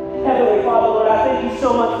begun. Heavenly Father, Lord, I thank you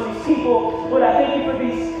so much for these people. Lord, I thank you for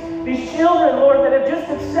these children, Lord, that have just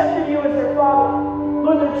accepted you as their Father.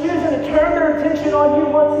 Lord, they're choosing to turn their attention on you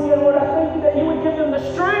once again. Lord, I thank you that you would give them the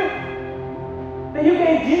strength that you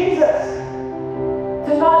gave Jesus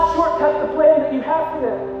to not shortcut the plan that you have for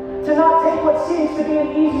them, to not take what seems to be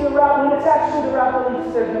an easier route when it's actually the route that leads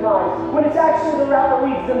to their demise, when it's actually the route that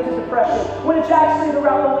leads them to depression, when it's actually the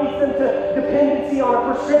route that leads them to dependency on a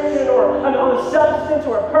prescription or on a substance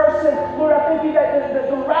or a person. Lord, I thank you that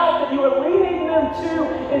the route that you are leading them to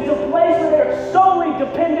is a place where they are solely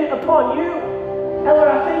dependent upon you. And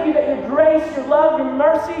Lord, I thank you that your grace, your love, your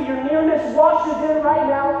mercy, your nearness washes in right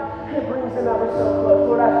now and it brings them ever so close.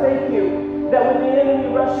 Lord, I thank you that when the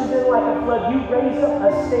enemy rushes in like a flood, you raise up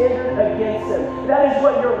a standard against him. That is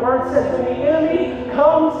what your word says. When the enemy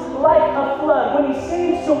comes like a flood, when he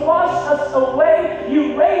seems to wash us away,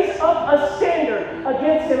 you raise up a standard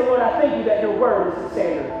against him. And Lord, I thank you that your word is the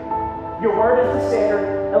standard. Your word is the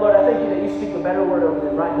standard. And Lord, I thank you that you speak a better word over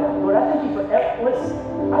them right now. Lord, I thank you for every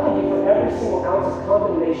single ounce of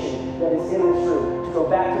condemnation that is in this room to go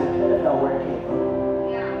back to the pit of hell where it came from.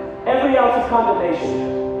 Yeah. Every ounce of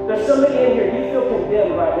condemnation. There's somebody in here, you feel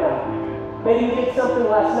condemned right now. Maybe you did something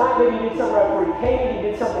last night, maybe you did something right before you came, maybe you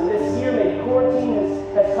did something this year, maybe quarantine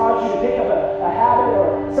has caused you to pick up a habit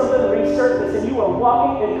or something to resurface, and you are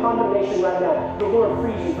walking in condemnation right now. The Lord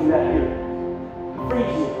frees you from that fear. He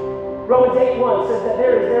frees you. Romans 8:1 says that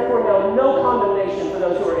there is therefore now no condemnation for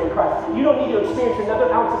those who are in Christ. You don't need to experience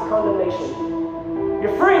another ounce of condemnation.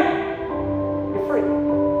 You're free. free.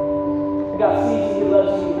 God sees you, He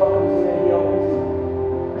loves you, He welcomes you, and He opens you.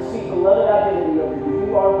 I speak beloved identity over you.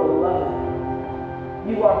 You are beloved.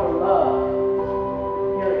 You are beloved.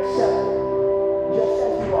 You're accepted, just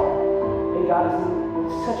as you are. And God is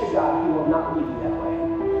such a God who will not leave you that way.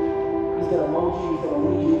 He's going to mold you, He's going to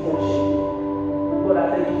lead you, He's going to shape you. Lord, I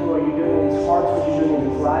thank you for what you're doing in these hearts, what you're doing in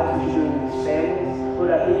these lives, what you're doing in these families.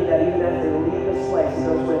 Lord, I thank you that even as they leave this place and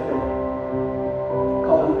those with them,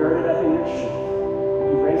 call them girded up in your truth.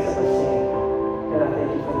 You raise up a standard. And I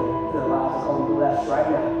thank you for the lives. I call them blessed right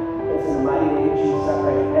now. It's in the mighty name of Jesus I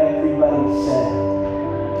pray. Everybody said,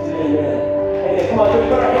 amen. Amen. Come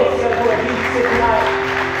on,